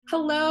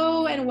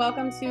Hello and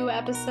welcome to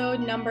episode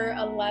number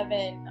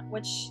 11,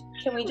 which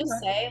can we just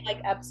say,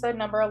 like, episode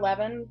number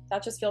 11?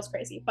 That just feels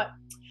crazy. But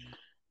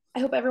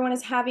I hope everyone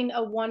is having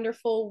a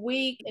wonderful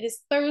week. It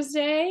is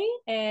Thursday,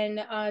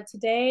 and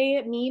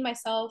today, me,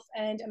 myself,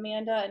 and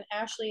Amanda and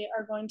Ashleigh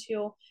are going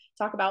to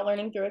talk about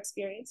learning through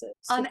experiences.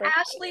 On Super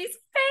Ashleigh's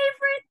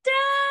favorite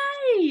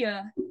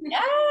day.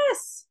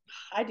 Yes!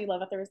 I do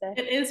love a Thursday.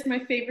 It is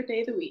my favorite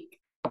day of the week.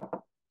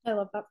 I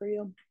love that for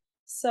you.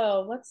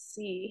 So let's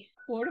see.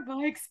 What have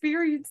I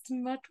experienced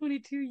in my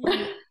 22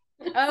 years?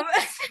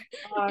 Gosh.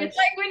 It's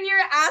like when you're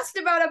asked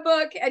about a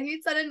book and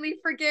you suddenly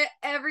forget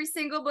every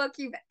single book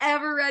you've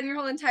ever read in your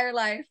whole entire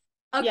life.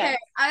 Okay, Yes.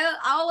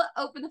 I'll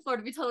open the floor,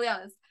 to be totally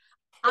honest.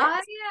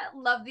 Yes. I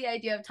love the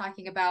idea of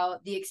talking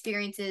about the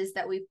experiences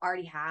that we've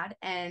already had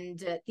and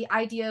the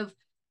idea of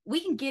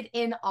we can get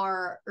in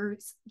our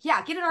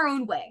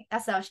own way.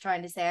 That's what I was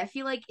trying to say. I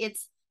feel like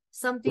it's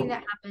something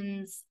that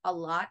happens a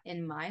lot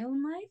in my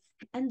own life.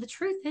 And the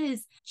truth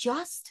is,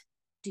 just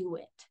do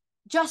it.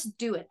 Just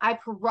do it. I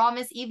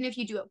promise, even if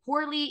you do it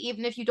poorly,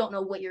 even if you don't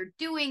know what you're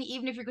doing,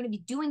 even if you're going to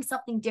be doing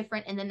something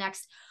different in the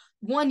next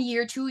 1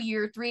 year, 2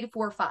 year, 3 to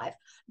 4, 5,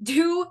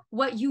 do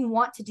what you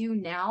want to do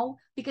now,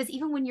 because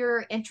even when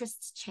your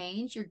interests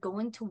change, you're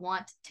going to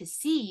want to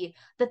see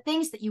the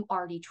things that you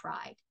already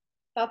tried.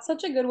 That's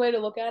such a good way to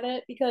look at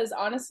it, because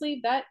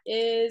honestly, that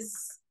is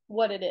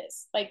what it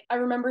is. Like, I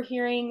remember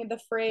hearing the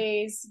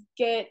phrase,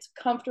 get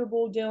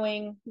comfortable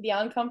doing the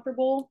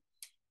uncomfortable.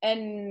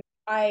 And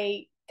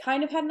I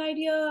kind of had an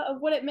idea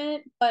of what it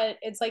meant, but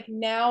it's like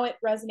now it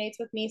resonates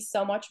with me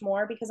so much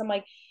more because I'm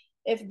like,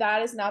 if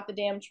that is not the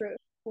damn truth.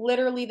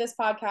 Literally, this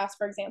podcast,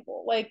 for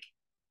example, like,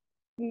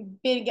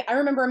 big, I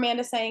remember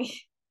Amanda saying,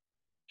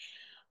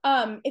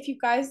 if you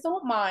guys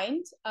don't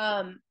mind,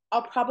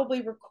 I'll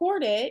probably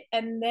record it,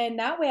 and then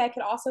that way I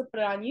could also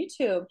put it on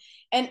YouTube.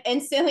 And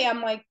instantly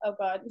I'm like, oh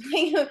God,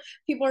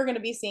 people are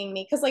gonna be seeing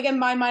me. Cause like in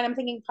my mind, I'm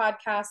thinking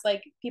podcasts,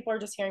 like people are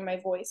just hearing my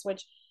voice,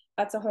 which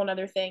that's a whole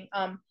nother thing.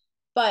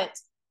 But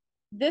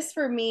this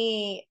for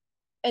me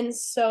in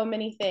so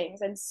many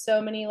things and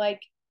so many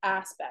like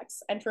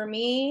aspects. And for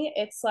me,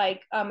 it's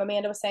like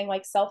Amanda was saying,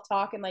 like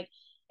self-talk and like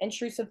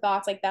intrusive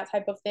thoughts, like that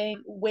type of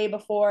thing, way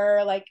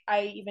before like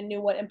I even knew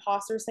what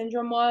imposter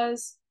syndrome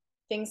was,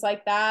 things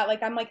like that.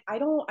 Like I'm like, I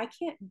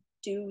can't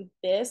do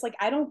this. Like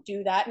I don't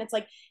do that. And it's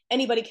like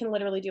anybody can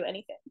literally do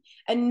anything.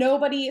 And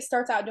nobody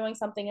starts out doing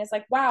something. It's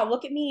like, wow,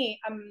 look at me.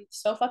 I'm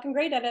so fucking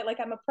great at it. Like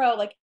I'm a pro.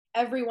 Like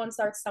everyone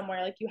starts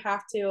somewhere. Like you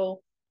have to,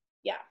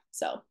 yeah.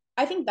 So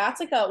I think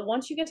that's like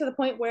once you get to the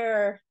point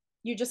where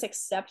you just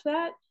accept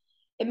that,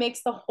 it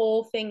makes the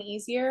whole thing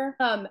easier.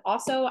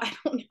 Also, I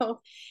don't know,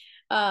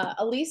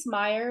 Elise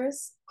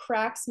Myers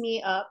cracks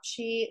me up.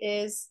 She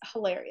is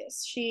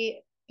hilarious.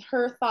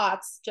 Her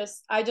thoughts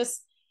I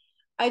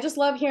just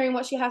love hearing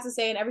what she has to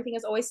say, and everything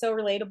is always so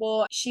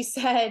relatable. She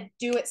said,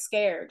 do it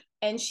scared.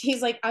 And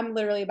she's like, I'm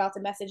literally about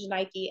to message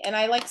Nike. And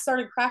I like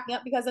started cracking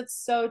up because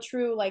it's so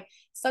true. Like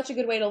such a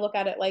good way to look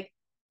at it. Like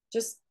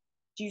just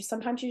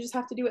sometimes you just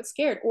have to do it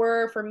scared.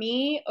 Or for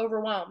me,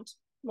 overwhelmed.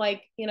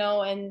 Like,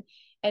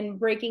 and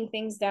breaking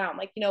things down.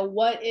 Like,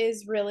 what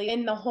is really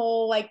in the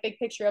whole like big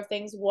picture of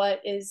things,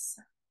 what is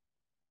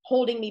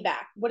holding me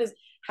back?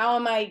 How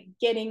am I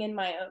getting in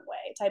my own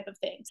way type of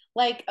things?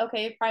 Like,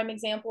 okay, prime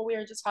example, we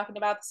were just talking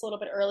about this a little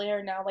bit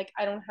earlier. Now, like,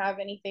 I don't have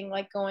anything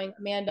like going.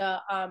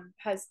 Amanda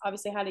has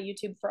obviously had a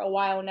YouTube for a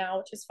while now,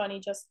 which is funny,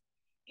 just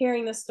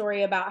hearing the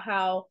story about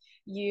how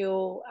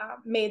you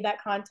made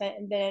that content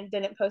and then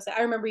didn't post it.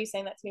 I remember you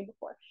saying that to me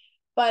before.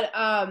 But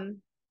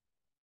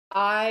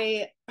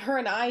her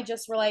and I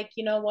just were like,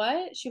 you know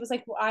what? She was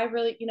like, well, I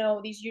really,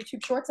 these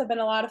YouTube shorts have been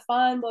a lot of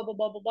fun, blah, blah,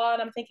 blah, blah, blah.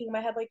 And I'm thinking in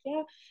my head, like,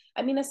 yeah,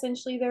 I mean,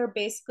 essentially they're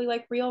basically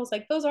like reels.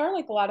 Like those are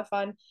like a lot of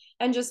fun.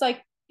 And just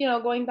like,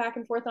 going back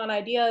and forth on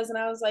ideas. And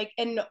I was like,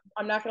 and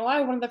I'm not gonna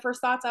lie, one of the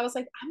first thoughts I was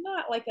like, I'm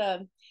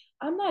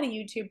not a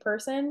YouTube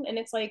person. And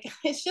it's like,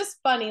 it's just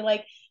funny.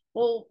 Like,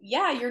 well,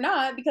 yeah, you're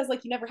not, because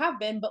like you never have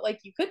been, but like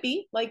you could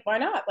be. Like, why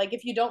not? Like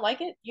if you don't like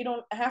it, you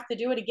don't have to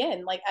do it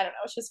again. Like, I don't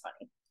know, it's just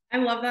funny. I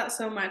love that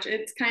so much.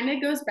 It kind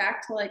of goes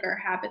back to like our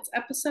habits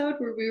episode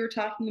where we were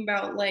talking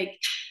about like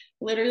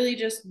literally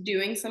just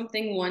doing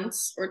something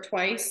once or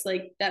twice,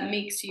 like that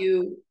makes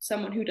you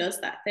someone who does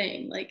that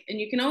thing. Like, and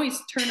you can always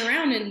turn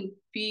around and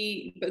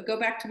but go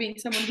back to being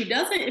someone who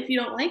doesn't if you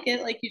don't like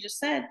it, like you just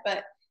said.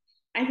 But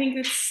I think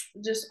it's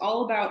just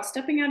all about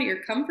stepping out of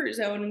your comfort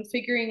zone and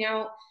figuring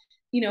out,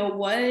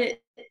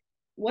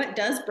 what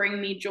does bring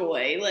me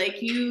joy.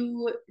 Like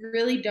you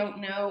really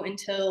don't know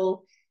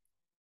until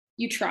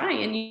you try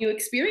and you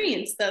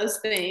experience those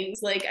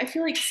things. Like I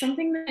feel like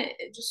something that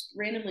just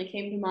randomly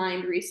came to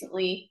mind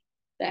recently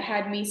that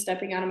had me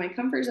stepping out of my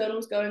comfort zone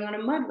was going on a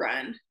mud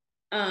run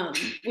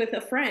with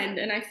a friend.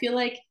 And I feel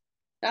like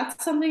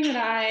that's something that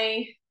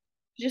I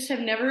just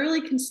have never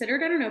really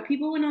considered. I don't know.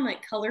 People went on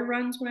like color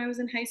runs when I was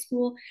in high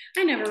school.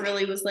 I never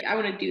really was like, I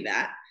want to do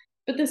that.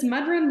 But this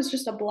mud run was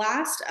just a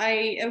blast.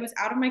 I was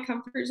out of my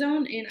comfort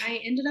zone and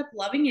I ended up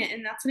loving it.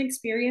 And that's an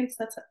experience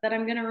that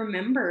I'm gonna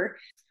remember.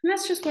 And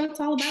that's just what it's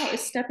all about,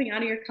 is stepping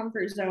out of your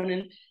comfort zone.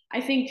 And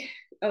I think,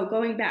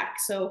 going back.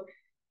 So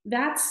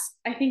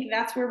I think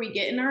that's where we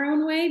get in our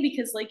own way,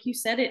 because like you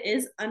said, it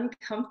is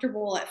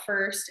uncomfortable at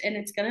first, and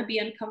it's gonna be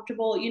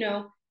uncomfortable,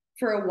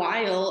 for a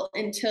while,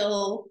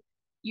 until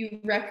you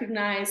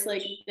recognize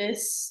like,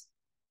 this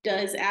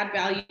does add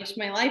value to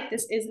my life.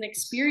 This is an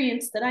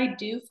experience that I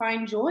do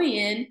find joy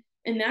in.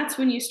 And that's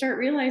when you start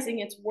realizing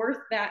it's worth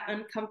that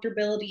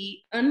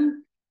uncomfortability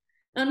in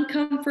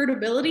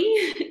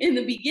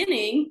the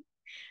beginning.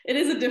 It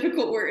is a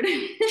difficult word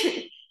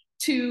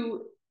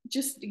to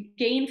just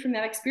gain from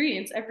that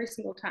experience every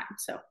single time.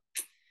 So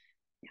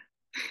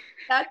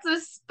That's a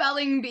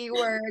spelling bee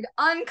word.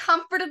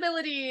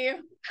 Uncomfortability.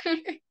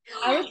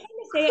 I was trying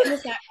to say it in the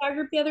Snapchat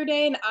group the other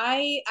day, and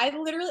it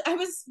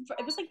was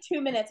like 2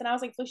 minutes, and I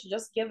was like, Felicia,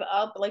 just give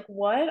up. Like,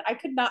 what? I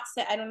could not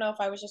say, I don't know if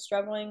I was just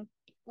struggling.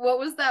 What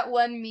was that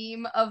one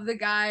meme of the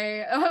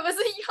guy? It was a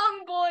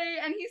young boy,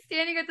 and he's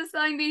standing at the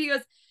spelling bee. He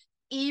goes,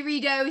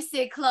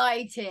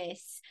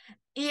 iridocyclitis.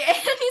 Yeah, and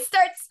he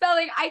starts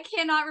spelling. I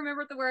cannot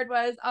remember what the word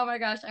was. Oh my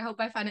gosh, I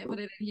hope I find it and put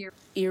it in here.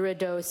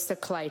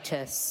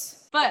 Iridocyclitis.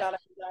 But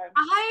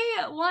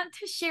I want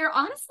to share,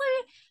 honestly,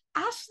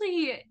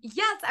 Ashleigh,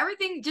 yes to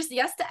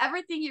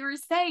everything you were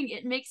saying.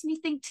 It makes me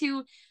think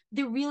to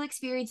the real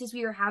experiences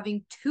we are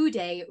having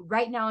today,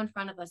 right now in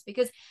front of us.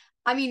 Because,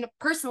 I mean,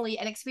 personally,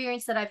 an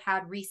experience that I've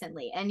had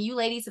recently, and you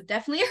ladies have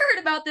definitely heard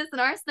about this in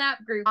our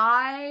Snap group.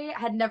 I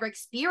had never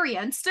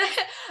experienced,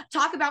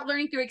 talk about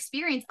learning through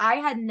experience. I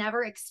had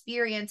never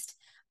experienced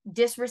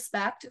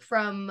disrespect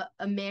from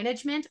a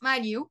management.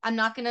 Mind you, I'm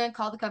not going to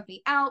call the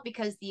company out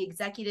because the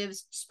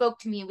executives spoke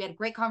to me and we had a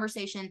great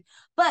conversation,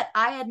 but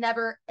I had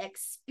never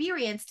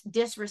experienced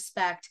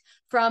disrespect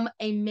from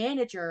a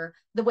manager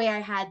the way I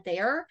had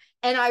there.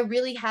 And I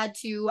really had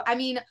to, I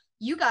mean,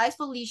 you guys,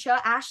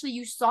 Felicia, Ashleigh,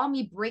 you saw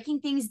me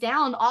breaking things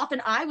down.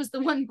 Often I was the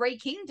one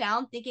breaking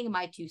down, thinking, am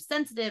I too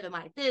sensitive? Am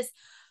I this?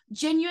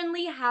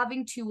 Genuinely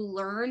having to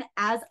learn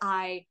as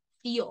I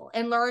feel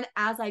and learn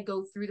as I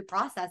go through the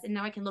process. And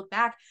now I can look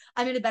back.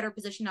 I'm in a better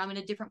position. I'm in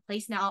a different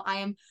place now. I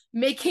am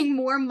making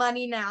more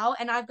money now.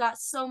 And I've got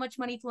so much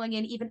money flowing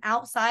in, even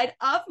outside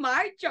of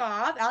my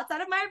job,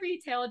 outside of my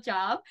retail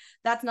job.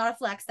 That's not a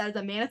flex. That is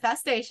a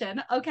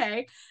manifestation.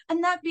 Okay.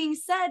 And that being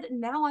said,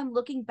 now I'm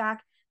looking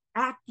back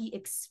at the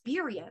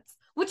experience,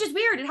 which is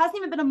weird. It hasn't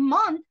even been a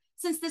month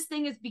since this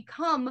thing has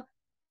become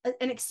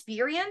an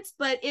experience,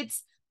 but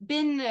it's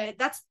been,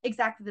 that's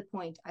exactly the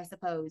point, I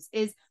suppose,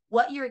 is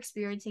what you're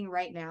experiencing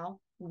right now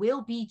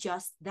will be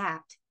just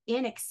that,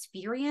 an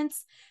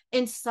experience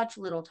in such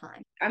little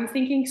time. I'm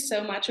thinking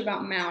so much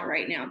about Mal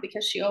right now,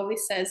 because she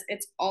always says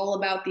it's all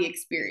about the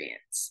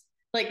experience.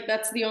 Like,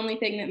 that's the only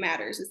thing that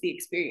matters, is the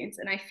experience.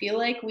 And I feel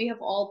like we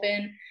have all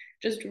been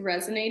just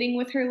resonating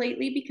with her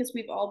lately, because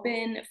we've all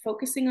been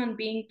focusing on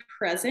being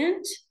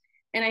present.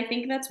 And I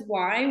think that's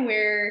why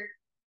we're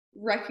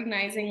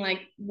recognizing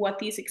like what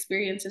these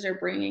experiences are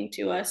bringing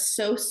to us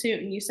so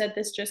soon. You said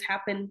this just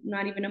happened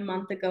not even a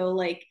month ago.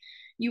 Like,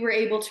 you were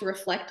able to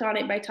reflect on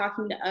it by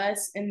talking to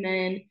us, and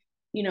then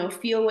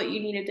feel what you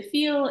needed to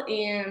feel,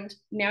 and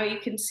now you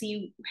can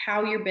see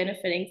how you're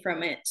benefiting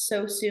from it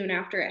so soon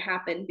after it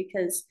happened,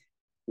 because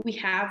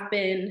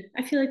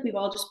I feel like we've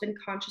all just been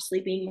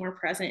consciously being more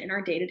present in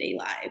our day-to-day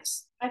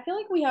lives. I feel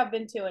like we have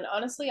been too. And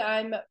honestly,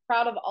 I'm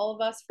proud of all of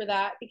us for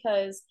that,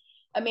 because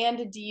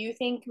Amanda, do you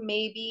think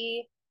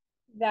maybe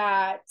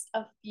that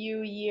a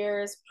few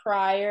years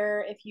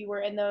prior, if you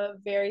were in the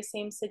very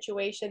same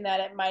situation, that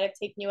it might have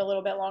taken you a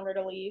little bit longer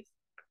to leave?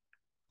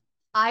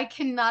 I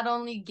can not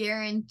only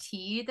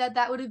guarantee that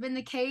that would have been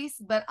the case,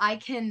 but I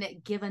can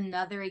give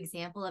another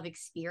example of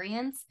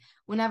experience.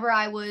 Whenever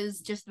I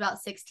was just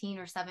about 16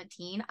 or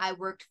 17, I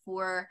worked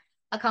for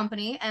a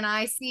company, and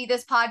I see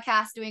this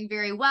podcast doing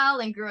very well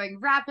and growing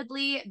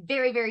rapidly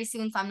very, very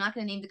soon. So I'm not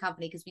going to name the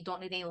company because we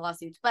don't need any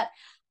lawsuits, but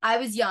I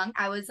was young,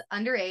 I was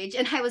underage,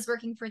 and I was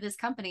working for this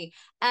company.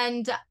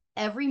 And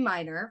every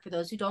minor, for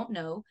those who don't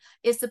know,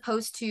 is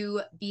supposed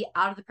to be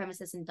out of the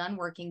premises and done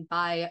working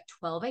by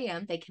 12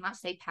 a.m. They cannot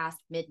stay past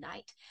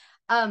midnight.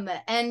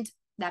 And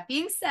that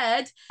being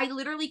said, I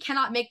literally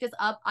cannot make this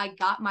up. I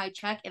got my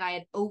check and I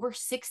had over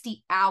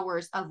 60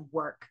 hours of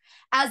work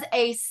as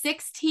a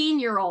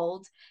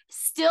 16-year-old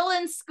still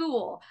in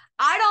school.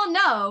 I don't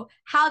know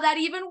how that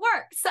even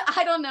works.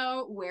 I don't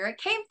know where it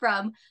came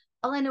from.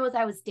 All I know is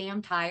I was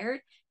damn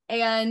tired,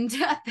 and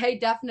they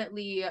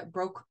definitely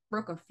broke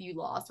a few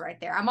laws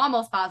right there. I'm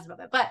almost positive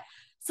of it. But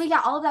so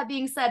yeah, all of that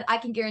being said, I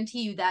can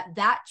guarantee you that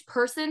that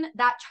person,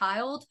 that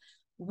child,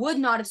 would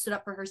not have stood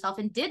up for herself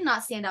and did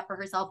not stand up for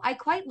herself. I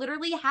quite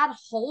literally had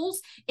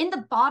holes in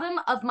the bottom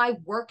of my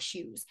work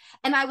shoes,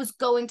 and I was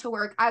going to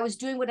work. I was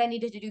doing what I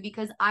needed to do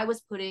because I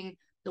was putting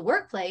the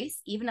workplace,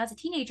 even as a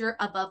teenager,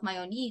 above my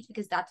own needs,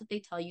 because that's what they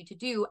tell you to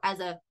do as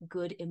a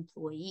good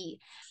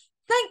employee.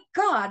 thank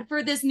God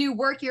for this new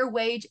work your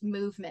wage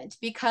movement,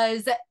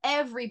 because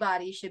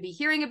everybody should be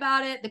hearing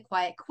about it. The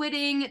quiet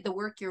quitting, the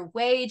work your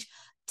wage.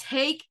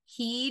 Take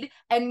heed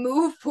and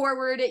move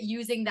forward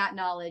using that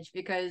knowledge,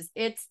 because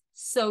it's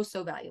so,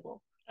 so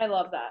valuable. I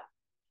love that.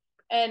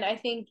 And I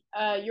think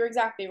you're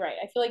exactly right.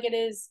 I feel like it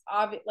is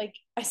obvious. Like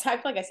I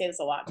feel like I say this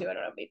a lot too. I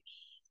don't know, maybe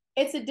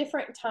it's a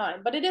different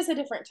time, but it is a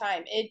different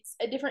time. It's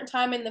a different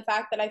time in the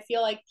fact that I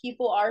feel like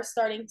people are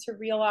starting to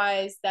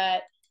realize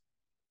that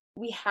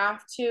we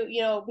have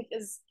to,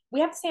 because we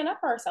have to stand up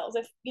for ourselves.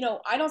 If,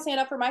 I don't stand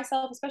up for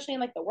myself, especially in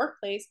like the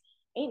workplace,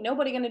 ain't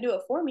nobody going to do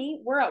it for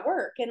me. We're at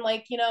work. And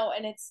like,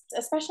 and it's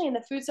especially in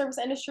the food service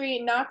industry,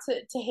 not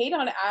to hate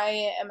on it.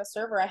 I am a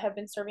server. I have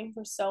been serving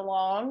for so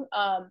long.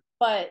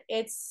 But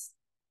it's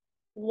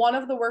one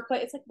of the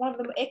workplace, it's like one of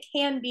the, it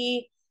can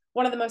be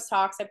one of the most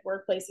toxic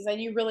workplaces.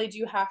 And you really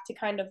do have to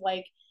kind of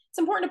like, it's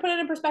important to put it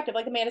in perspective.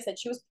 Like Amanda said,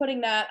 she was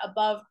putting that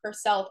above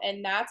herself.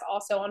 And that's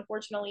also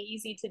unfortunately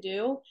easy to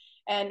do.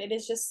 And it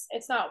is just,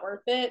 it's not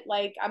worth it.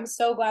 Like, I'm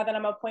so glad that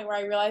I'm at a point where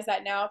I realize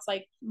that now. It's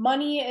like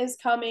money is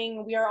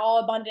coming. We are all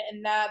abundant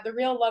in that. The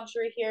real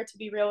luxury here, to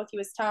be real with you,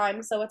 is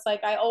time. So it's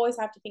like, I always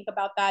have to think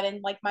about that.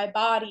 And like my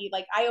body,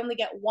 like I only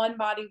get one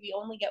body. We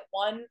only get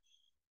one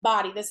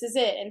body. This is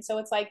it. And so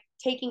it's like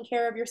taking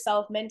care of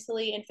yourself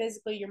mentally and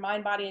physically, your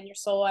mind, body, and your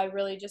soul. I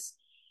really just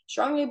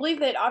strongly believe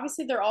that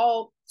obviously they're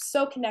all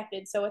so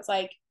connected. So it's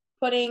like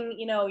putting,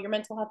 your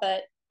mental health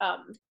at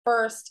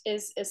first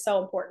is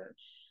so important.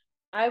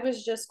 I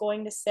was just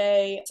going to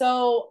say,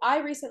 so I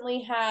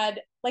recently had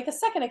like a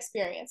second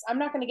experience. I'm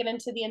not going to get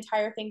into the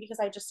entire thing because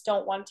I just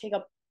don't want to take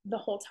up the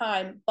whole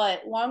time.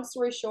 But long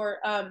story short,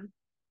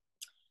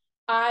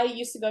 I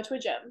used to go to a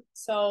gym.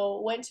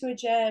 So went to a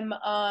gym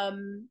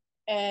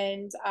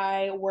and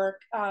I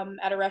work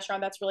at a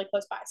restaurant that's really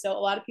close by. So a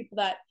lot of people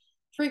that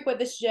frequent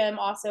this gym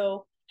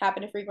also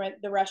happen to frequent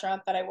the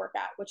restaurant that I work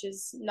at, which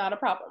is not a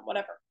problem,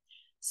 whatever.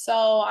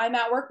 So I'm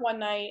at work one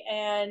night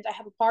and I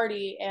have a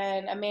party,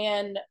 and a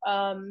man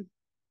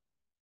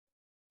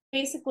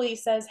basically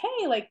says,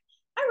 "Hey, like,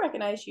 I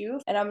recognize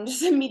you." And I'm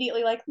just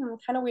immediately like,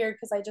 kind of weird,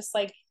 because I just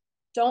like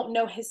don't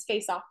know his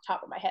face off the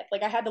top of my head.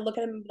 Like I had to look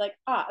at him and be like,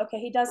 okay,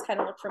 he does kind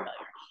of look familiar.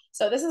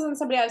 So this isn't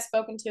somebody I've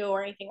spoken to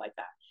or anything like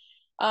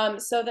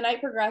that. So the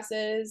night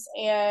progresses,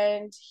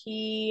 and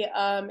he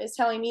is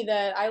telling me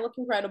that I look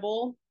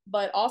incredible,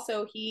 but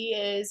also he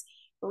is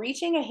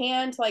reaching a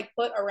hand to like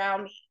put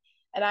around me.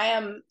 And I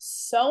am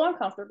so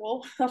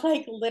uncomfortable,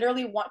 like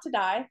literally want to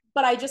die,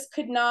 but I just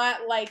could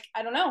not, like,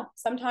 I don't know.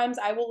 Sometimes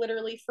I will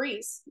literally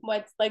freeze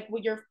with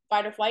your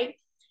fight or flight.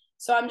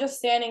 So I'm just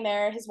standing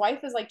there. His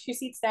wife is like 2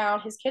 seats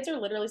down. His kids are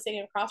literally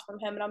sitting across from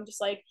him. And I'm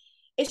just like,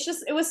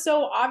 it was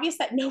so obvious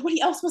that nobody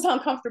else was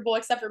uncomfortable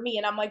except for me.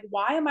 And I'm like,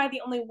 why am I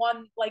the only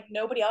one? Like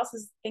nobody else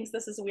thinks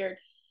this is weird.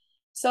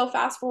 So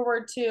fast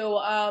forward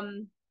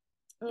to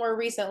more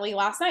recently,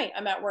 last night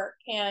I'm at work,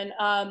 and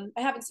I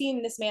haven't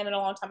seen this man in a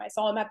long time. I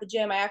saw him at the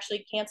gym. I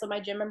actually canceled my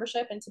gym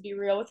membership, and to be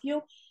real with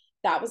you,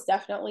 that was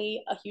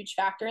definitely a huge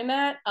factor in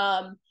that.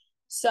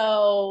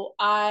 So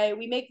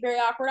we make very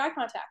awkward eye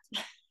contact.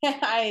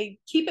 I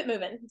keep it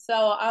moving.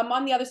 So I'm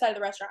on the other side of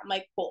the restaurant. I'm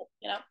like, cool.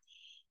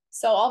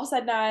 So all of a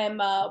sudden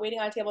I'm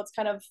waiting on a table. It's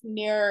kind of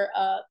near,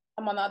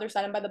 I'm on the other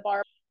side. I'm by the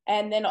bar.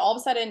 And then all of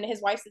a sudden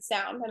his wife sits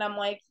down, and I'm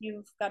like,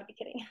 you've got to be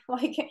kidding.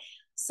 Like,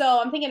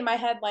 so I'm thinking in my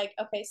head, like,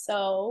 okay,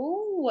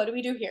 so what do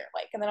we do here?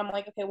 Like, and then I'm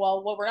like, okay,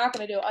 well, what we're not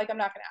going to do, like, I'm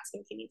not going to ask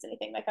him if he needs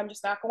anything. Like, I'm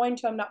just not going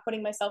to, I'm not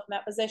putting myself in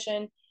that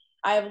position.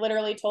 I have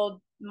literally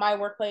told my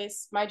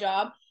workplace, my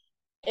job,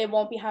 it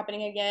won't be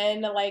happening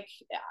again. Like,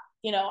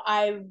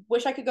 I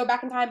wish I could go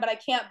back in time, but I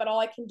can't. But all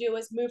I can do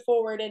is move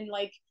forward and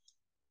like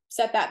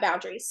set that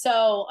boundary.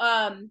 So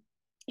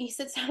he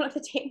sits down at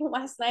the table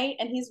last night,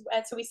 and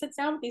so he sits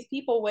down with these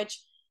people, which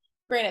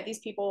granted, these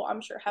people I'm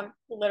sure have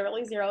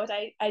literally zero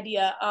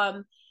idea.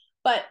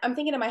 But I'm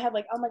thinking in my head,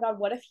 like, oh my God,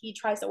 what if he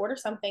tries to order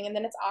something and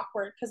then it's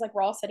awkward because like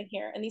we're all sitting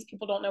here and these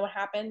people don't know what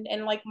happened,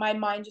 and like my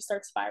mind just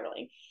starts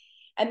spiraling.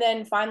 And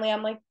then finally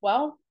I'm like,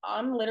 well,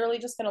 I'm literally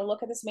just gonna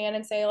look at this man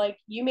and say, like,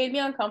 you made me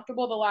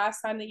uncomfortable the last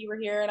time that you were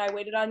here and I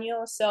waited on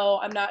you, so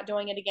I'm not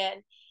doing it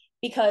again,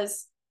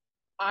 because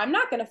I'm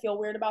not gonna feel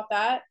weird about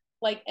that.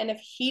 Like, and if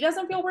he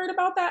doesn't feel weird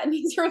about that and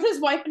he's here with his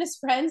wife and his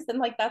friends, then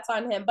like that's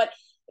on him. But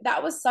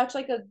that was such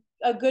like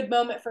a good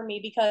moment for me,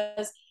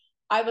 because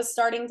I was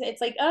starting to, it's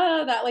like,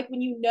 that like when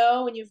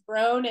when you've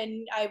grown,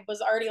 and I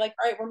was already like,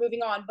 all right, we're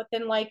moving on. But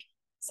then like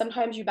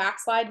sometimes you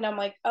backslide, and I'm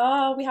like,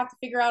 oh, we have to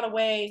figure out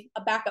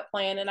a backup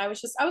plan. And I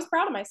was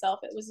proud of myself.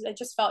 It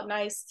just felt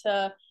nice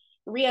to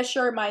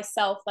reassure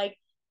myself, like,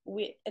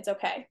 it's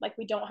okay. Like,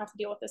 we don't have to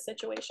deal with this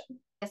situation.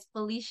 Yes,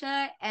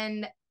 Felicia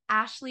and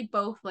Ashleigh,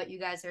 both what you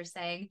guys are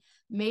saying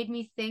made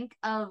me think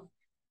of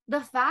the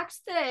fact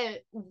that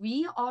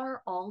we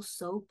are all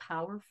so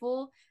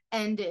powerful.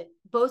 And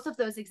both of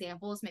those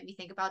examples made me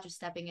think about just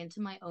stepping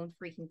into my own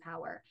freaking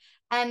power.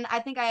 And I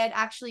think I had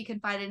actually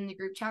confided in the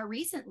group chat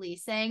recently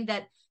saying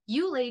that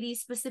you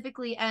ladies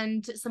specifically,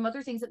 and some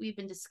other things that we've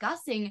been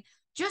discussing,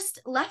 just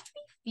left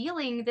me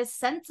feeling this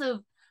sense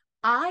of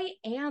I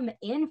am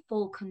in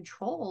full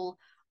control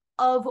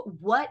of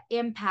what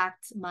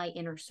impacts my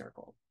inner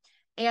circle.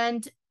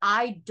 And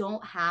I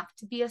don't have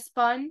to be a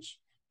sponge.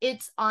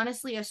 It's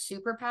honestly a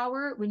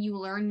superpower when you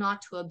learn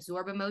not to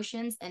absorb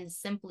emotions and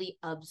simply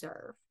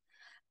observe.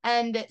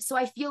 And so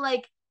I feel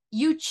like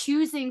you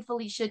choosing,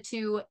 Felicia,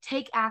 to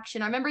take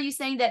action. I remember you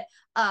saying that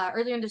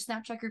earlier in the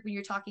Snapchat group when you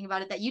were talking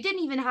about it, that you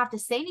didn't even have to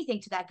say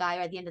anything to that guy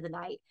by the end of the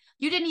night.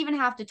 You didn't even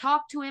have to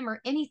talk to him or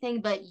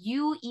anything, but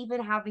you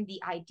even having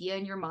the idea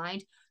in your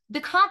mind,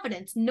 the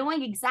confidence,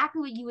 knowing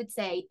exactly what you would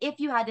say if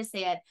you had to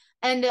say it,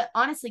 and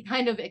honestly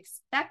kind of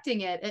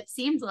expecting it. It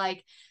seems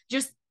like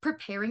just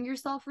preparing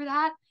yourself for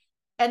that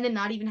and then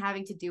not even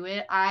having to do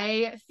it.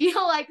 I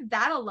feel like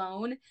that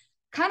alone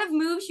kind of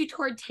moves you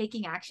toward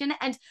taking action.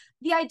 And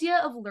the idea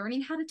of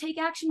learning how to take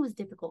action was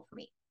difficult for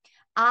me.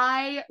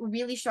 I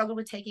really struggled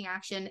with taking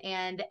action.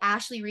 And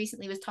Ashleigh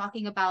recently was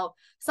talking about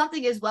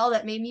something as well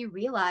that made me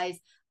realize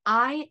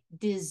I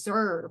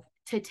deserve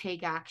to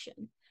take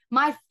action.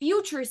 My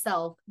future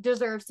self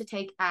deserves to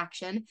take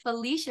action.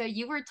 Felicia,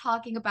 you were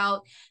talking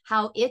about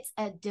how it's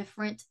a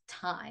different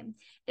time.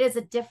 It is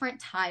a different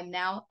time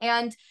now.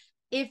 And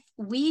if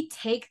we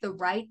take the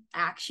right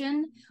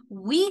action,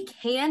 we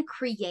can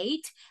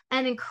create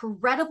an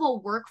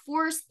incredible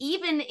workforce,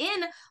 even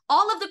in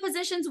all of the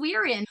positions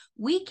we're in.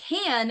 We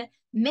can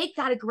make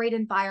that a great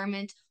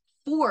environment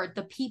for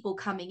the people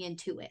coming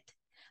into it.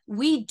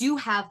 We do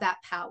have that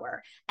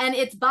power, and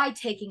it's by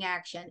taking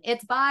action.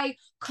 It's by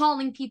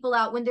calling people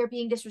out when they're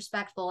being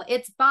disrespectful.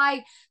 It's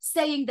by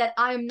saying that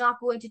I am not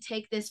going to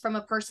take this from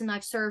a person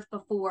I've served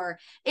before.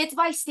 It's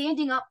by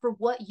standing up for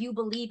what you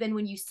believe in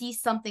when you see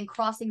something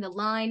crossing the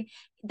line.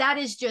 That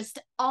is just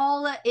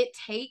all it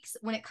takes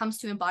when it comes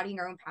to embodying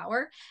our own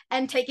power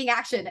and taking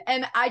action.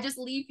 And I just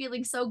leave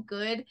feeling so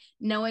good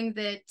knowing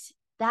that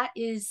that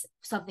is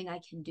something I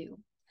can do.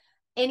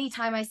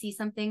 Anytime I see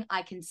something,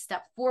 I can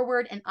step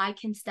forward and I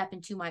can step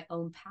into my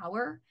own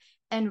power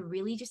and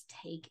really just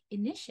take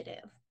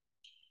initiative.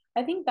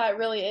 I think that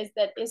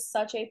is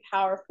such a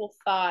powerful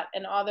thought.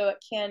 And although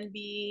it can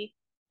be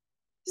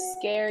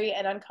scary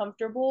and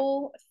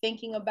uncomfortable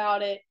thinking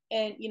about it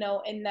and,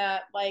 in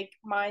that like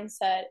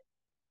mindset,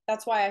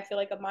 that's why I feel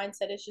like a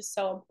mindset is just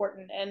so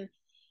important. And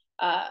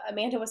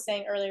Amanda was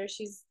saying earlier,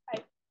 I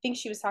think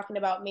she was talking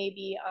about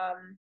maybe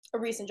a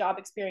recent job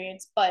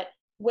experience, but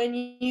when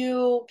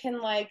you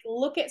can like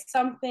look at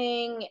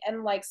something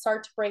and like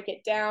start to break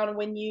it down,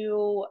 when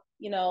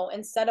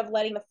instead of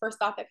letting the first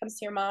thought that comes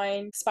to your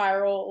mind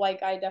spiral,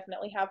 like I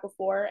definitely have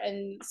before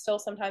and still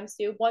sometimes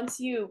do,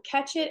 once you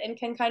catch it and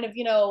can kind of,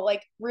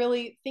 like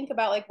really think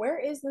about like, where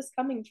is this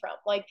coming from?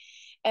 Like,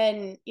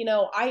 and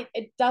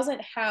it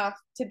doesn't have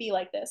to be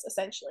like this,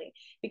 essentially,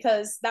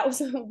 because that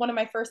was one of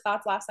my first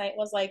thoughts last night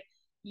was like,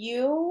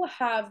 you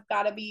have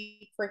got to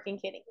be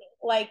freaking kidding me.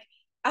 Like,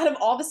 out of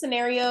all the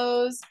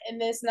scenarios in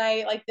this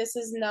night, like this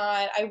is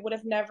not, I would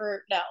have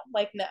never, no,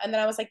 like, no. And then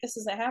I was like, this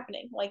isn't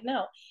happening. Like,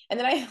 no. And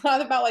then I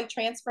thought about like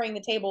transferring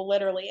the table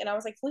literally. And I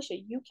was like, Felicia,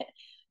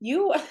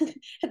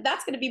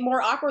 that's going to be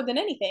more awkward than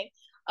anything.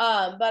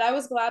 But I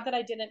was glad that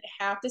I didn't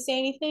have to say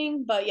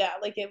anything. But yeah,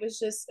 like it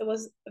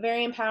was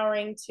very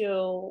empowering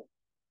to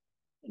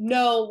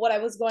know what I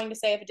was going to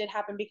say if it did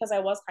happen, because I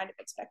was kind of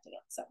expecting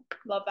it. So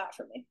love that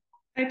for me.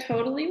 I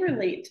totally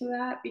relate to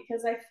that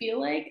because I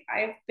feel like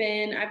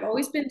I've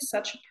always been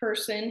such a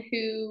person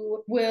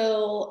who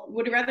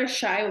would rather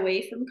shy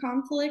away from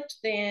conflict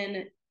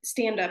than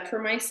stand up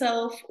for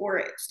myself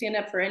or stand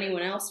up for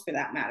anyone else for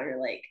that matter.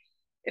 Like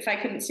if I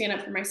couldn't stand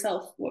up for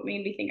myself, what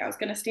made me think I was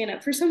going to stand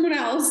up for someone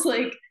else?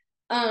 Like,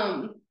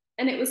 and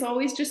it was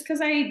always just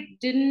because I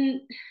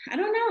don't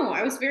know,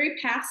 I was very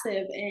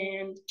passive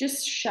and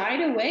just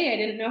shied away. I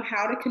didn't know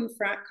how to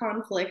confront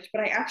conflict,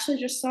 but I actually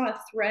just saw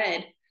a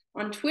thread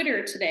on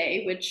Twitter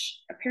today, which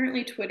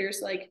apparently Twitter's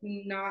like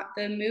not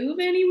the move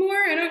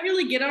anymore. I don't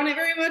really get on it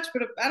very much,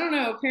 but I don't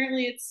know.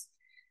 Apparently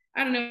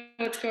I don't know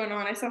what's going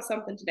on. I saw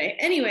something today.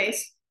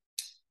 Anyways,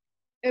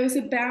 it was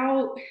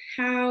about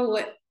how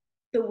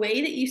the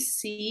way that you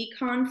see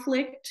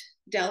conflict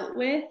dealt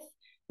with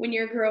when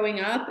you're growing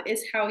up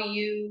is how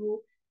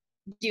you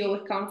deal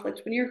with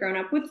conflict when you're grown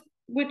up with,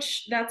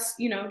 which that's,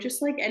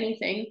 just like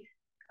anything.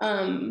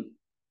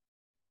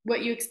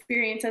 What you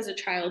experience as a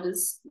child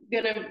is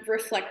going to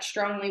reflect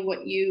strongly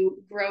what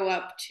you grow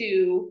up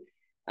to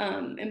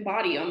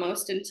embody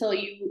almost until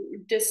you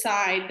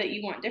decide that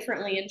you want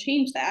differently and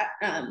change that.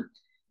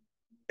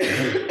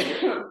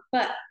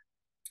 But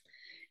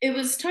it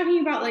was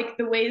talking about like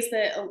the ways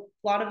that a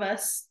lot of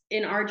us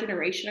in our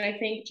generation, I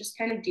think, just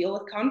kind of deal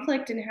with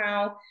conflict and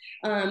how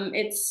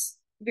it's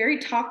very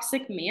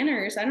toxic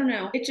manners. I don't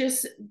know. It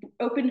just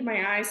opened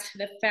my eyes to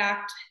the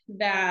fact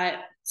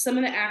that some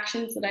of the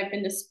actions that I've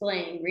been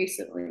displaying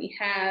recently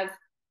have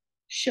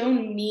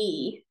shown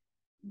me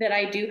that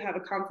I do have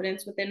a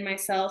confidence within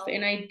myself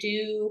and I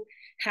do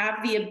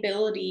have the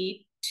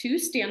ability to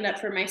stand up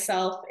for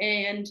myself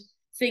and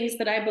things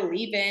that I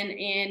believe in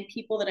and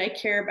people that I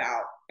care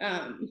about.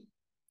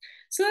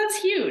 So that's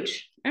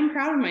huge. I'm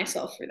proud of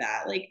myself for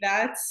that. Like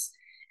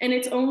And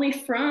it's only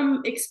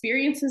from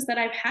experiences that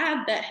I've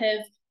had that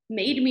have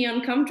made me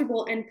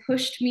uncomfortable and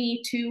pushed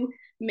me to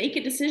make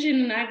a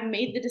decision. And I've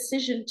made the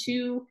decision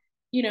to,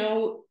 you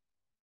know,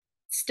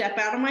 step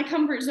out of my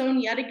comfort zone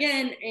yet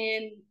again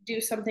and do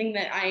something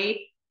that I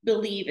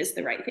believe is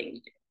the right thing to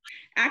do.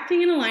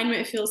 Acting in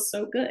alignment feels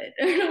so good.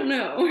 I don't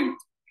know.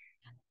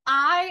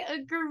 I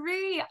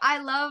agree. I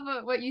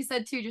love what you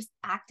said too, just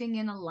acting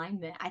in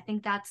alignment. I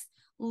think that's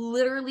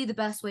literally the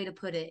best way to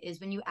put it, is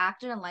when you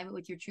act in alignment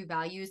with your true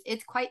values.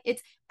 It's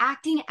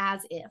acting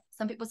as if.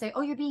 Some people say,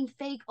 oh, you're being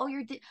fake. Oh,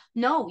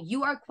 no,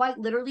 you are quite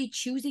literally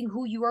choosing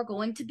who you are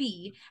going to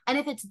be. And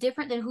if it's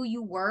different than who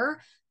you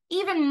were,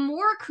 even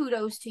more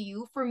kudos to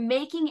you for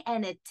making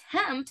an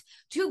attempt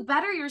to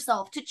better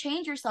yourself, to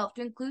change yourself,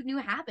 to include new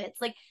habits.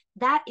 Like,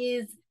 that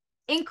is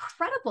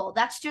incredible.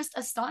 That's just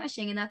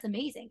astonishing, and that's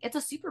amazing. It's a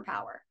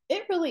superpower.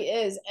 It really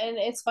is. And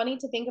it's funny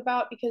to think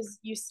about, because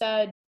you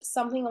said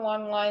something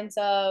along the lines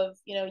of,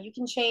 you know, you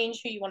can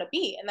change who you want to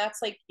be. And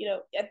that's like, you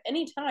know, at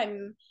any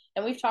time,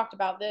 and we've talked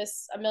about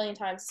this a million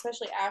times,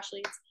 especially Ashleigh,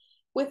 it's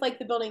with like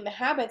the building the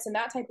habits and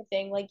that type of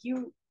thing. Like,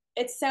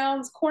 it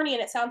sounds corny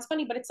and it sounds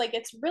funny, but it's like,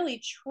 it's really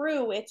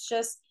true. It's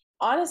just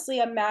honestly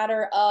a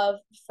matter of,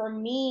 for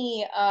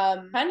me,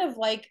 kind of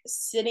like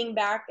sitting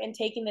back and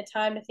taking the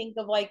time to think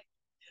of like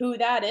who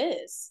that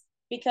is.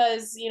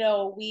 Because, you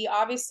know, we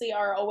obviously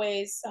are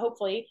always,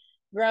 hopefully,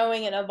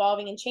 growing and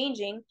evolving and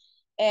changing.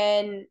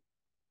 And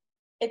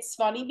it's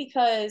funny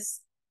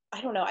because,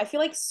 I don't know, I feel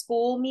like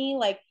school me,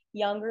 like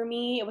younger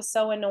me, it was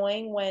so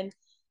annoying when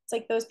it's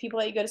like those people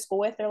that you go to school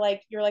with, they're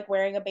like, you're like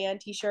wearing a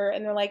band t-shirt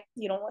and they're like,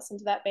 you don't listen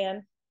to that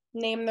band,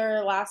 name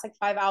their last like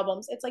 5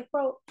 albums. It's like,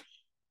 bro,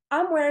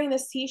 I'm wearing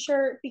this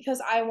t-shirt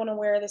because I want to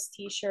wear this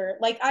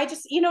t-shirt. Like, I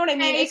just, you know what I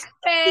mean? Fake It's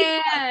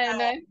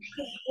fan. I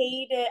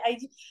hate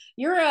it.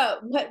 You're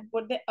what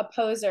a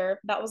poser.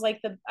 That was like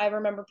I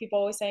remember people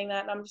always saying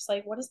that, and I'm just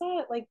like, what is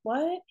that? Like,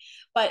 what?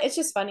 But it's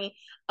just funny.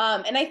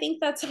 And I think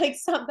that's like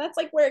that's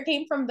like where it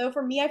came from, though.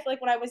 For me, I feel like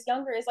when I was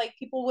younger, is like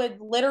people would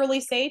literally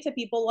say to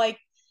people like,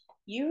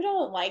 you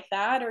don't like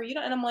that, or you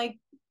don't, and I'm like,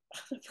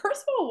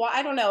 first of all, why?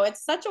 I don't know.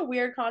 It's such a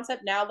weird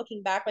concept now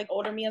looking back. Like,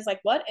 older me is like,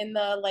 what in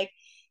the like,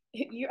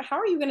 how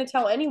are you going to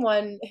tell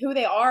anyone who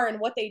they are and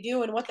what they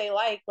do and what they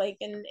like,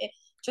 and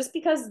just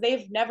because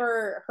they've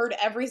never heard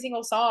every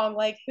single song,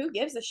 like, who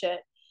gives a shit?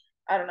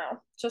 I don't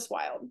know, just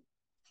wild.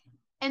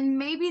 And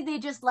maybe they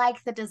just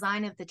like the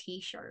design of the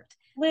t-shirt.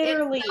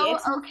 Literally,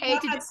 it's so okay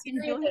to not just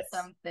enjoy serious.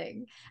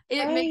 something. It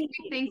Right. makes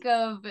me think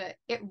of,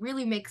 it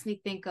really makes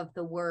me think of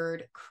the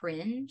word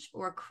cringe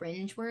or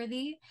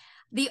cringeworthy.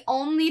 The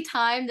only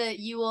time that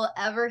you will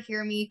ever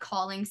hear me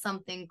calling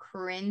something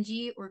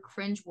cringy or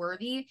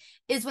cringeworthy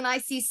is when I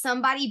see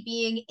somebody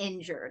being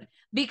injured,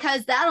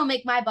 because that'll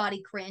make my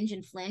body cringe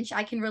and flinch.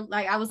 I can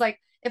like, I was like,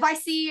 if I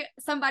see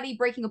somebody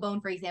breaking a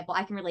bone, for example,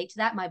 I can relate to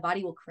that. My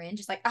body will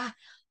cringe. It's like, ah.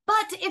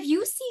 But if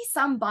you see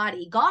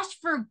somebody, gosh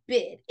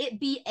forbid, it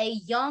be a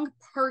young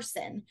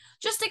person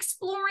just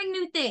exploring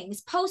new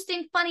things,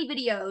 posting funny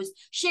videos,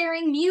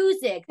 sharing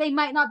music, they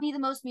might not be the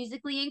most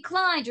musically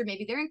inclined, or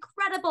maybe they're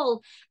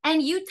incredible,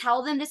 and you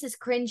tell them this is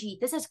cringy,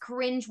 this is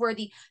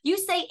cringeworthy. You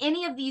say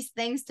any of these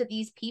things to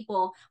these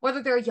people,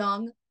 whether they're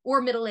young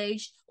or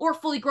middle-aged or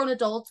fully grown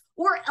adults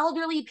or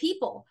elderly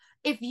people.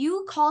 If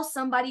you call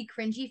somebody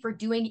cringy for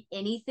doing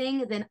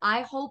anything, then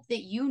I hope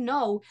that you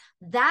know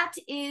that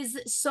is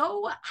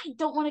so, I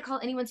don't want to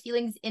call anyone's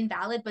feelings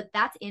invalid, but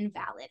that's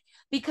invalid,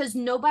 because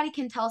nobody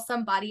can tell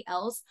somebody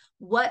else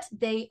what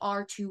they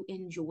are to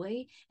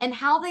enjoy and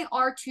how they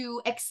are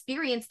to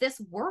experience this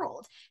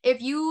world.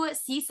 If you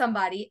see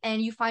somebody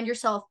and you find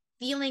yourself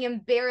feeling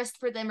embarrassed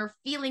for them or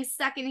feeling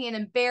secondhand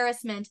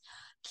embarrassment,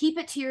 keep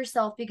it to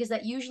yourself, because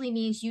that usually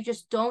means you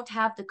just don't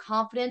have the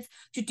confidence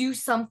to do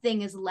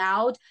something as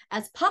loud,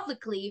 as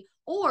publicly,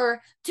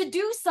 or to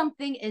do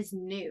something as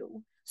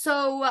new.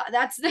 So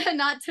that's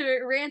not to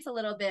rant a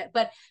little bit,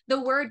 but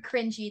the word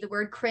cringy, the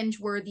word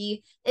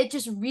cringeworthy, it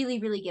just really,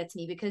 really gets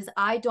me, because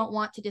I don't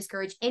want to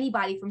discourage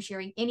anybody from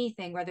sharing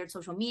anything, whether it's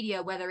social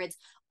media, whether it's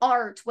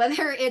art,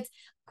 whether it's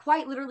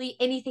quite literally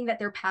anything that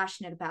they're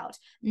passionate about.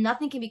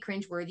 Nothing can be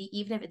cringeworthy,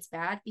 even if it's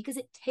bad, because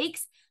it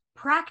takes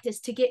practice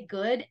to get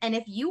good. And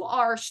if you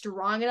are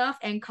strong enough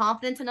and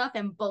confident enough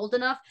and bold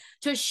enough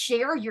to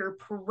share your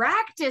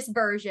practice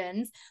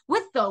versions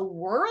with the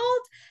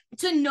world,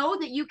 to know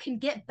that you can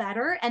get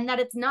better and that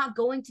it's not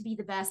going to be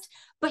the best,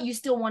 but you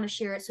still want to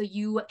share it so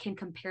you can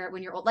compare it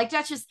when you're old, like,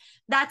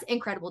 that's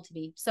incredible to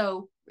me.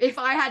 So if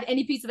I had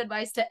any piece of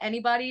advice to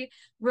anybody,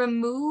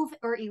 remove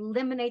or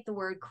eliminate the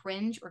word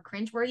cringe or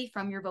cringeworthy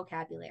from your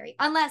vocabulary,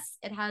 unless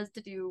it has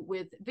to do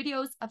with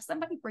videos of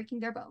somebody breaking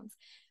their bones,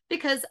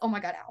 because oh my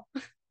god,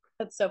 ow.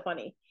 That's so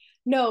funny.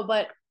 No,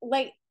 but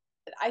like,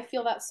 I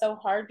feel that's so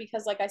hard,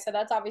 because like I said,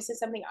 that's obviously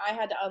something I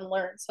had to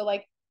unlearn. So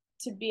like,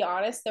 to be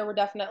honest, there were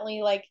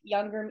definitely like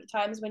younger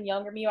times when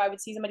younger me, I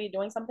would see somebody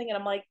doing something and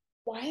I'm like,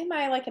 why am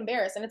I like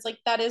embarrassed? And it's like,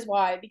 that is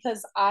why,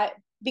 because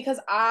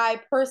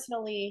I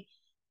personally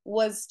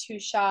was too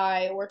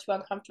shy or too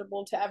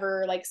uncomfortable to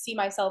ever like see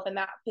myself in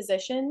that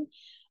position.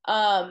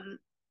 Um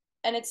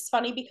and it's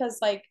funny because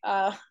like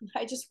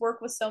I just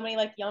work with so many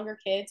like younger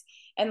kids,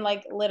 and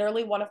like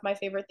literally one of my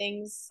favorite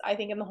things I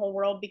think in the whole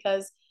world,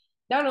 because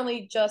not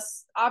only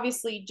just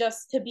obviously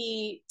just to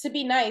be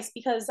nice,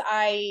 because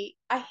I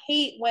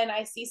hate when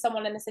I see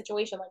someone in a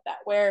situation like that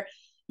where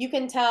you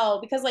can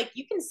tell, because like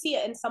you can see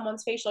it in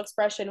someone's facial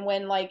expression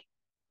when like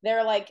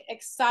they're like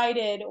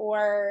excited,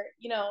 or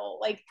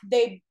like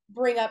they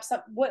bring up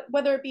some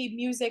whether it be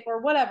music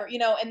or whatever,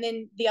 and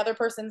then the other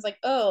person's like,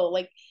 oh,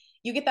 like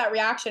you get that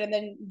reaction,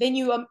 and then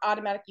you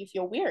automatically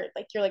feel weird,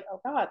 like you're like,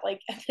 oh god,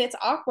 like it's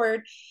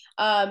awkward.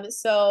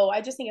 So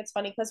I just think it's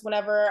funny because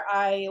whenever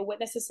I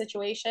witness a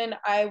situation,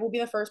 I will be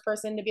the first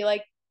person to be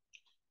like,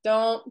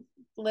 don't,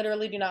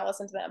 literally do not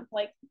listen to them,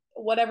 like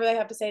whatever they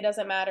have to say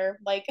doesn't matter,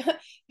 like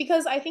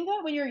because I think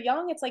that when you're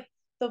young, it's like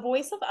the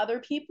voice of other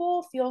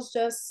people feels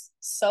just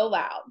so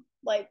loud,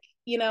 like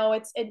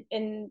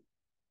and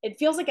it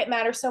feels like it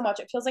matters so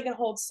much, it feels like it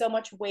holds so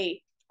much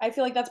weight. I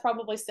feel like that's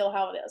probably still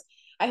how it is.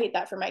 I hate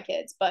that for my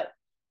kids, but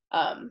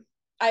I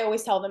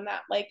always tell them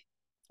that, like,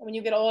 when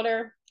you get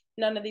older,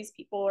 none of these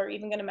people are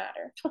even going to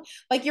matter.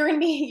 Like you're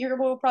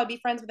probably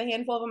be friends with a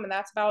handful of them, and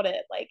that's about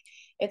it. Like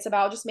it's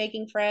about just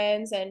making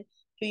friends, and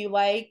who you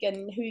like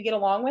and who you get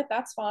along with,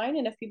 that's fine.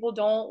 And if people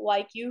don't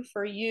like you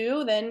for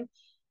you, then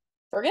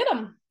forget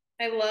them.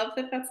 I love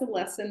that that's a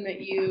lesson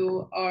that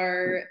you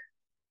are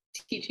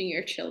teaching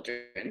your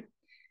children,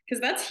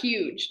 because that's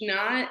huge.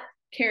 Not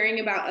caring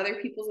about other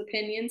people's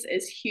opinions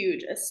is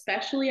huge,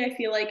 especially I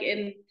feel like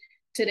in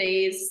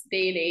today's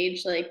day and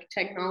age, like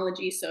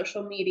technology,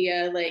 social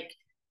media, like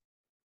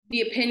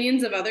the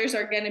opinions of others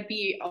are going to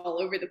be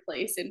all over the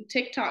place, and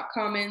TikTok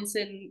comments,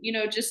 and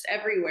just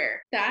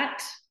everywhere.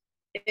 That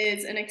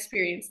is an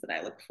experience that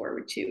I look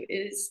forward to,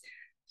 is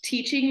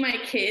teaching my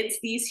kids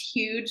these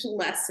huge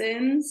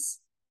lessons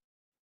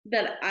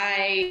that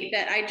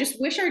I just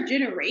wish our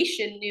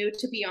generation knew,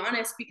 to be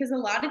honest, because a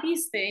lot of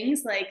these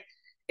things, like,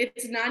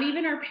 it's not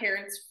even our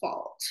parents'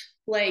 fault.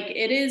 Like,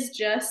 it is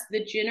just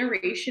the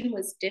generation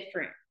was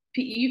different.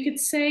 You could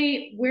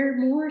say we're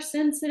more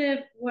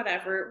sensitive,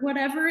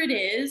 whatever it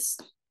is,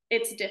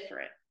 it's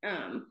different.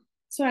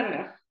 So I don't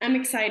know. I'm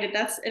excited.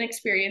 That's an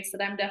experience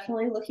that I'm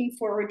definitely looking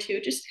forward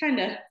to. Just kind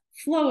of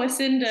flow us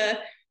into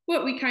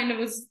what we kind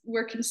of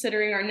we're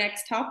considering our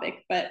next topic.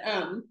 But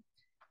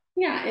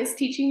yeah, is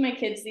teaching my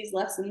kids these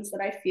lessons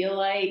that I feel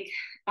like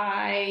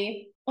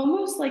I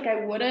almost like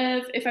I would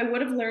have, if I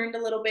would have learned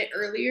a little bit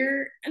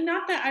earlier. And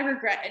not that I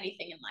regret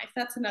anything in life.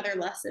 That's another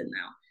lesson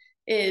now,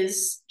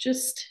 is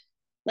just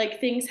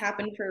like things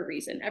happen for a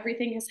reason.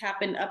 Everything has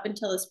happened up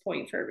until this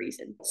point for a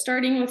reason.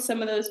 Starting with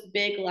some of those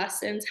big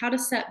lessons, how to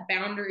set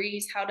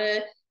boundaries, how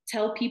to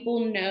tell people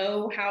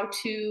no, how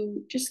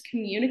to just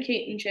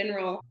communicate in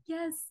general.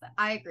 Yes,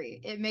 I agree.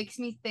 It makes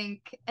me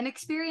think an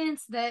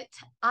experience that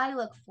I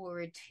look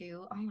forward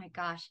to. Oh my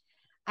gosh.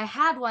 I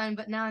had one,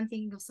 but now I'm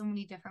thinking of so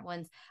many different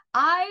ones.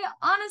 I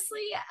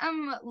honestly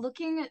am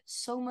looking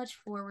so much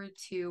forward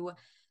to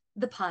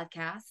the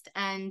podcast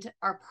and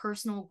our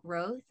personal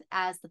growth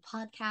as the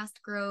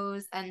podcast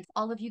grows, and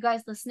all of you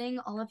guys listening,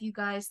 all of you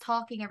guys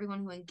talking, everyone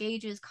who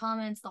engages,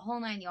 comments, the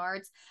whole nine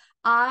yards.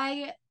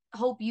 I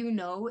hope you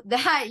know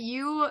that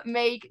you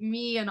make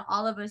me and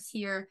all of us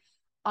here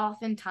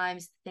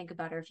oftentimes think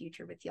about our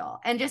future with y'all,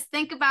 and just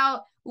think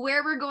about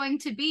where we're going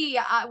to be.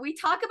 We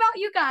talk about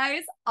you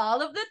guys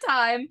all of the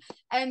time,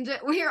 and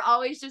we are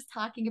always just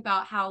talking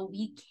about how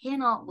we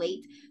cannot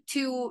wait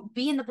to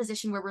be in the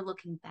position where we're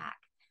looking back,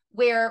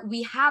 where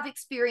we have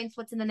experienced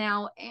what's in the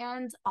now,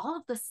 and all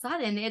of a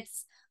sudden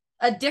it's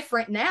a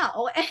different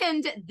now.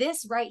 And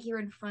this right here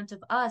in front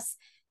of us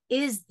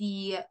is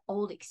the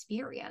old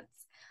experience.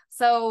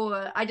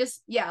 So I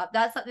just, yeah,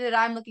 that's something that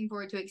I'm looking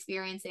forward to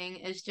experiencing,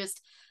 is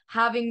just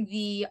having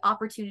the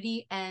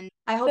opportunity. And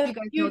I hope you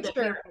guys know that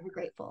we're very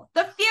grateful.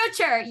 The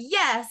future,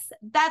 yes,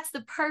 that's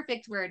the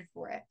perfect word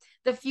for it.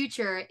 The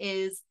future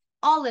is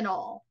all in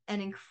all an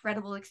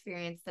incredible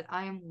experience that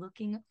I am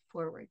looking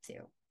forward to.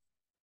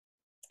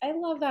 I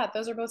love that.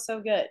 Those are both so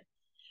good.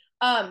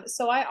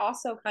 So I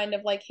also kind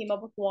of like came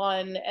up with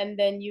one, and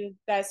then you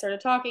guys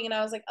started talking, and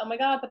I was like, oh my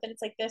God, but then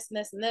it's like this and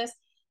this and this.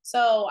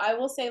 So I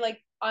will say, like,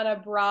 on a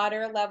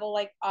broader level,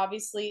 like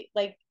obviously,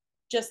 like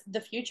just the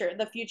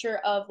future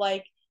of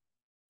like,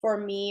 for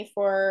me,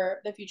 for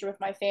the future with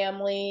my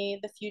family,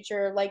 the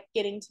future, like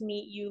getting to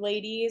meet you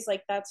ladies,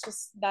 like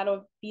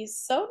that'll be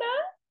so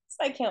nice.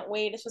 I can't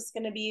wait. It's just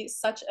gonna be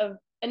such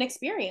an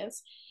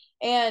experience.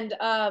 And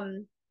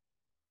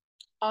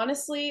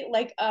honestly,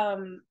 like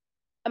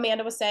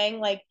Amanda was saying,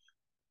 like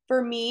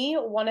for me,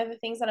 one of the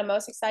things that I'm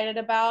most excited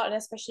about, and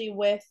especially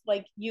with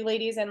like you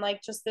ladies and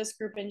like just this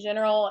group in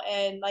general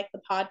and like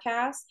the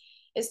podcast,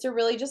 is to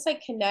really just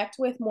like connect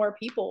with more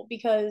people,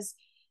 because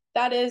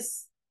that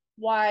is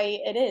why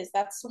it is.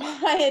 That's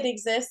why it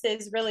exists,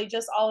 is really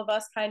just all of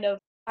us kind of.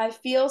 I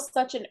feel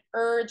such an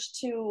urge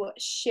to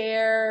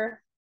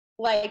share,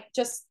 like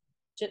just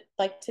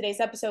like today's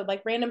episode,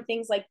 like random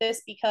things like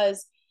this,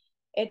 because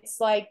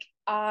it's like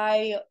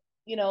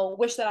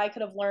wish that I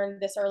could have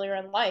learned this earlier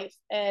in life.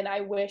 And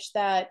I wish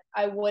that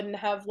I wouldn't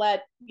have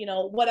let,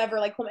 whatever,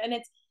 like, and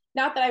it's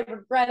not that I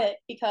regret it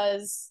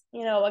because,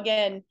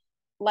 again,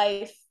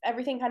 life,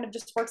 everything kind of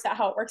just works out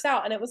how it works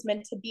out and it was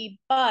meant to be.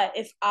 But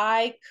if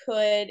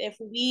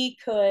we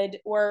could,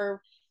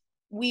 or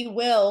we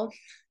will,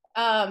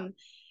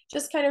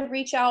 just kind of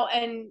reach out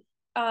and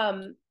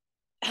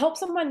help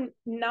someone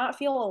not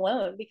feel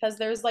alone, because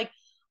there's like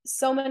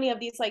so many of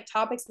these like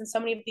topics and so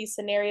many of these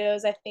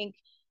scenarios, I think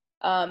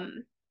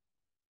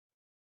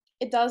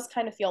it does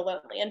kind of feel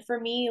lonely. And for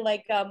me,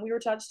 like we were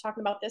just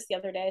talking about this the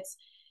other day, it's,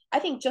 I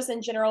think just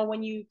in general,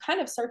 when you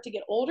kind of start to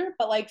get older,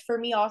 but like for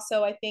me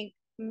also, I think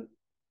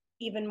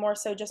even more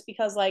so just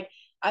because like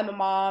I'm a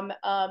mom,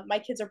 my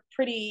kids are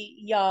pretty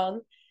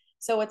young.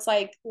 So it's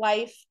like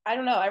life, I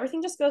don't know,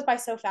 everything just goes by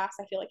so fast.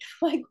 I feel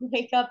like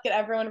wake up, get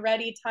everyone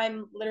ready,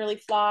 time literally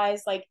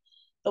flies, like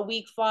the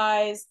week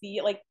flies, the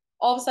like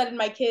all of a sudden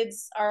my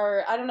kids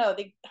are, I don't know,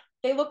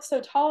 they look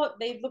so tall,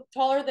 they look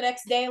taller the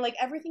next day, like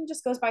everything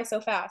just goes by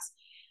so fast.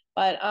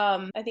 But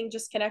I think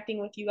just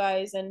connecting with you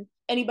guys and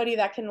anybody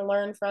that can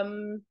learn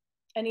from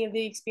any of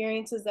the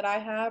experiences that I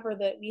have or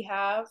that we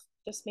have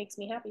just makes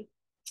me happy.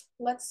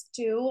 Let's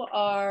do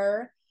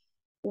our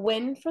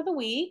win for the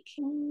week.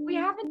 We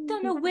haven't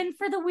done a win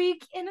for the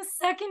week in a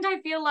second,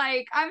 I feel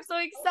like. I'm so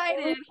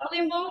excited.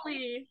 Holy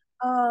moly.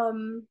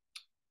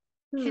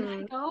 Can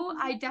I go?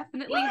 I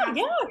definitely have.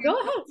 Yeah, go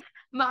ahead.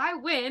 My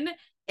win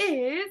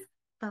is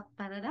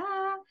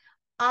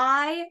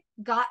I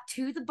got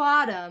to the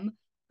bottom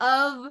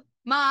of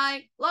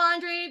my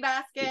laundry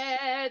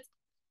basket.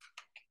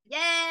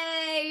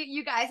 Yay!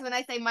 You guys, when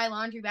I say my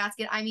laundry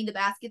basket, I mean the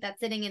basket that's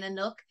sitting in a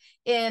nook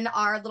in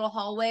our little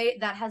hallway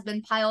that has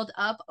been piled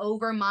up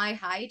over my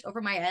height,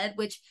 over my head,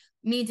 which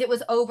means it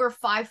was over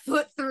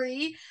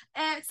 5'3".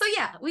 And so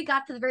yeah, we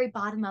got to the very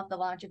bottom of the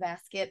laundry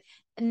basket.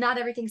 Not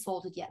everything's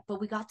folded yet, but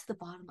we got to the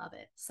bottom of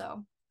it.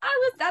 So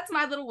that's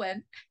my little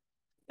win.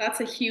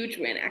 That's a huge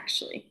win,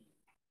 actually,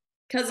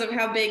 because of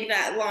how big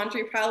that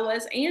laundry pile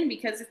was, and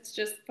because it's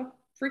just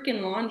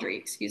freaking laundry,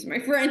 excuse my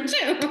French.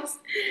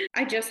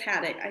 I just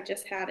had it.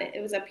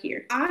 It was up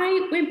here.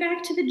 I went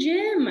back to the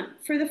gym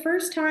for the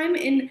first time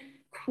in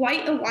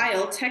quite a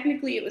while.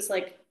 Technically, it was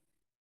like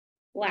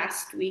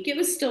last week. It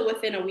was still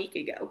within a week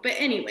ago. But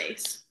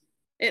anyways,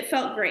 it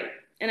felt great.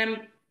 And I'm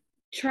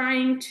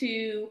trying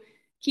to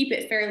keep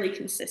it fairly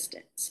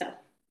consistent. So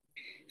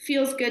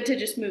feels good to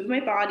just move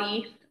my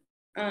body.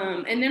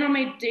 And then on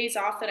my days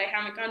off that I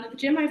haven't gone to the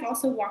gym, I've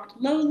also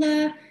walked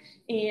Lola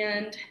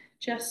and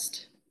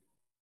just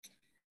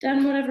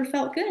done whatever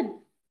felt good.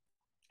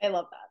 I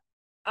love that.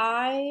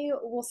 I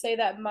will say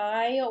that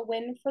my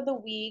win for the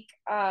week,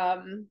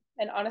 and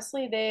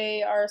honestly,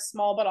 they are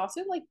small but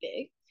also like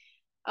big.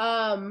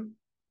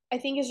 I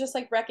think is just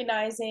like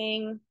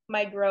recognizing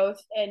my growth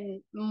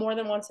in more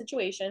than one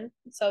situation.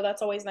 So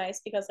that's always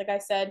nice because, like I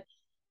said,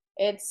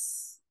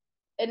 it's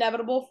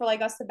inevitable for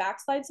like us to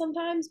backslide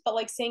sometimes, but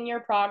like seeing your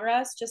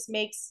progress just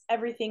makes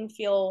everything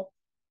feel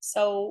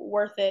so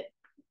worth it.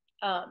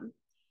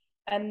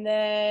 And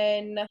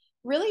then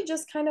really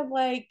just kind of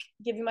like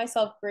giving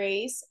myself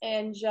grace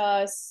and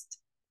just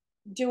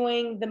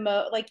doing the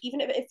most, like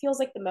even if it feels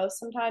like the most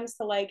sometimes,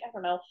 to like, I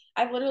don't know,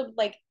 I've literally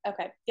like,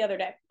 okay, the other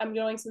day I'm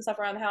doing some stuff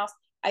around the house,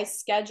 I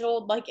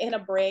scheduled like in a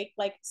break,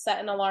 like set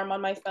an alarm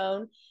on my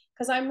phone,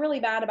 because I'm really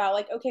bad about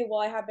like, okay, well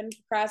I have been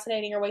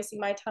procrastinating or wasting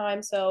my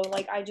time, so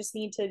like I just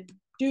need to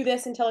do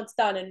this until it's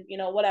done, and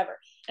whatever.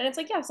 And it's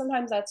like, yeah,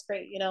 sometimes that's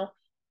great,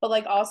 but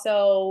like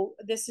also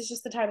this is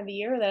just the time of the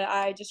year that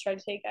I just try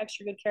to take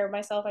extra good care of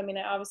myself. I mean,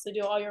 I obviously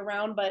do all year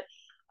round, but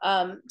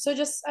so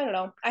just, I don't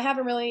know, I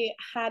haven't really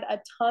had a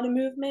ton of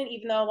movement,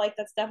 even though like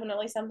that's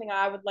definitely something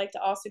I would like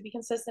to also be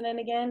consistent in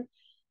again.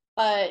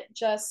 But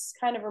just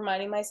kind of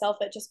reminding myself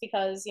that just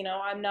because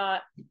I'm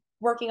not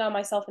working on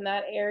myself in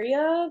that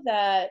area,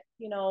 that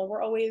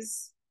we're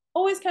always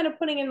kind of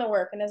putting in the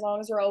work, and as long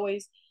as we're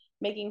always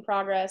making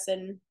progress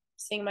and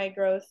seeing my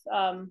growth,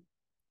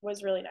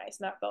 was really nice,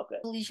 and that felt good.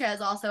 Felicia has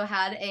also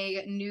had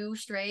a new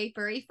stray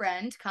furry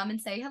friend come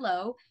and say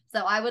hello.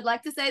 So I would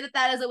like to say that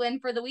that is a win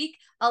for the week.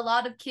 A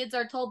lot of kids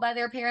are told by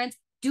their parents,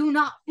 do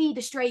not feed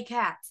the stray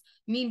cats.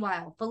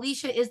 Meanwhile,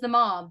 Felicia is the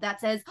mom that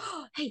says,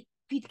 oh, hey,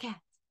 feed the cats.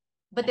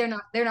 But they're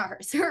not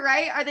hers,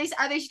 right? Are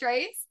they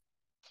strays?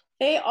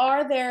 They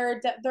are.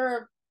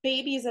 They're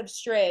babies of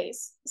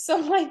strays. So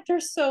like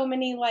there's so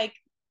many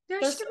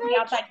there's so many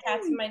outside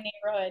cats in my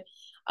neighborhood.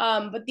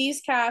 But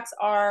these cats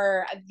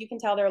are, you can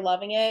tell they're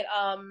loving it.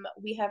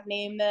 We have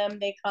named them.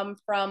 They come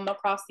from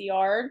across the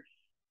yard.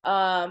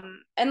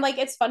 And like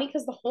it's funny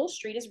because the whole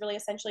street is really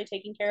essentially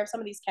taking care of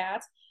some of these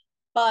cats.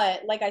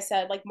 But like I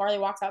said, like Marley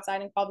walks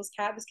outside and called this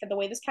cat, the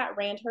way this cat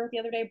ran to her the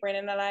other day,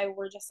 Brandon and I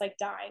were just like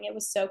dying. It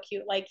was so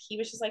cute. Like he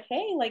was just like,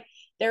 hey, like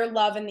they're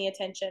loving the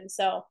attention.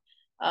 So,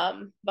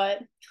 but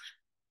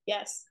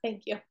yes,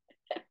 thank you.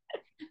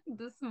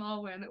 The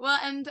small win. Well,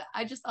 and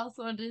I just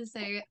also wanted to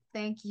say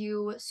thank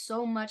you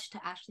so much to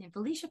Ashleigh and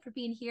Felicia for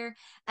being here.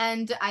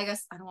 And I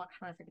guess I don't want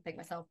to thank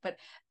myself, but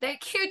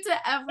thank you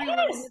to everyone.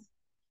 Yes.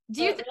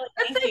 Do you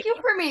really, thank you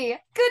for me.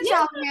 Good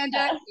job,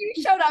 Amanda. You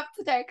showed up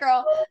today,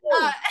 girl.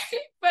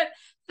 But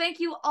thank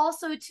you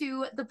also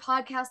to the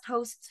podcast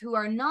hosts who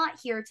are not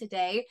here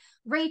today,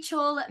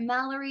 Rachel,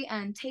 Mallory,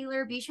 and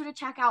Taylor. Be sure to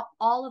check out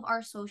all of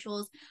our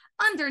socials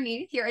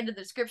underneath here in the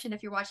description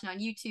if you're watching on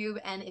YouTube,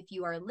 and if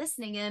you are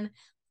listening in,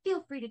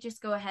 feel free to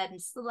just go ahead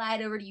and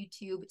slide over to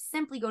YouTube.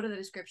 Simply go to the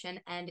description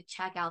and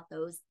check out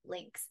those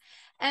links.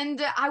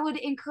 And I would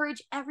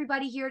encourage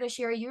everybody here to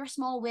share your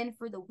small win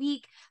for the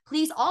week.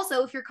 Please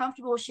also, if you're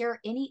comfortable, share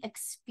any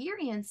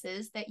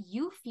experiences that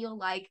you feel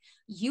like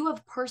you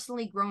have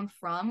personally grown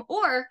from.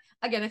 Or,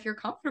 again, if you're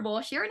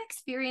comfortable, share an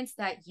experience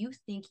that you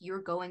think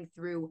you're going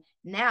through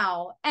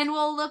now. And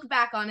we'll look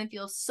back on and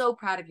feel so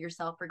proud of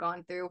yourself for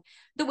going through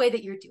the way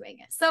that you're doing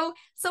it. So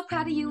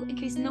proud of you, in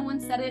case no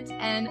one said it.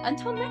 And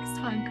until next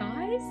time,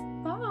 guys,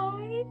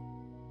 bye.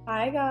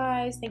 Hi,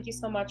 guys. Thank you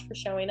so much for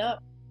showing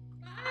up.